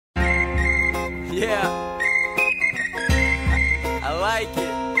Yeah, I like it.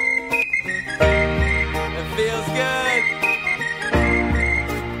 It feels good.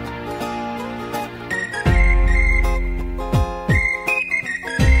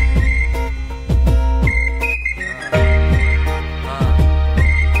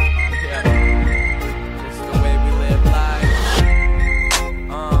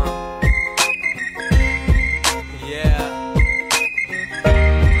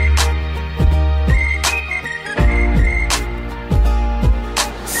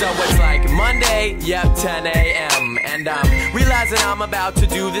 So it's like Monday, yep, 10 a.m. And I'm realizing I'm about to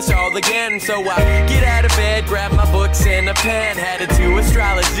do this all again. So I get out of bed, grab my books and a pen, headed to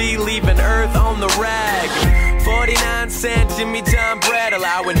astrology, leaving Earth on the rag. 49-cent Jimmy John bread,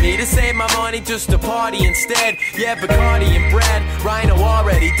 allowing me to save my money just to party instead. Yeah, Bacardi and bread, Rhino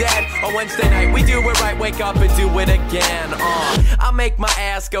already dead. On Wednesday night we do it right, wake up and do it again. I make my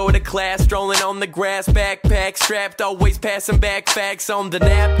ass go to class, strolling on the grass, backpack strapped, always passing back facts on the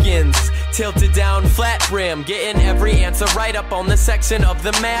napkins, tilted down flat brim, getting every answer right up on the section of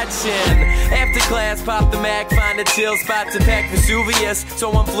the matchin'. After class, pop the Mac, find a chill spot to pack Vesuvius,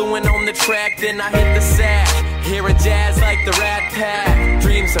 so I'm fluent on the track, then I hit the sack. Hearing jazz like the Rat Pack,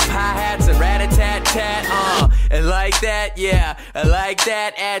 dreams of hi-hats and rat-a-tat-tat, and like that, yeah, I like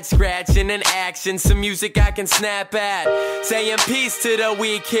that. Add scratching and action, some music I can snap at. Saying peace to the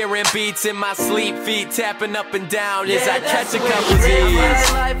weak, hearing beats in my sleep, feet tapping up and down as I catch a couple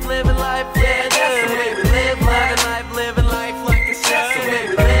Z's. Living life, yeah, that's the way we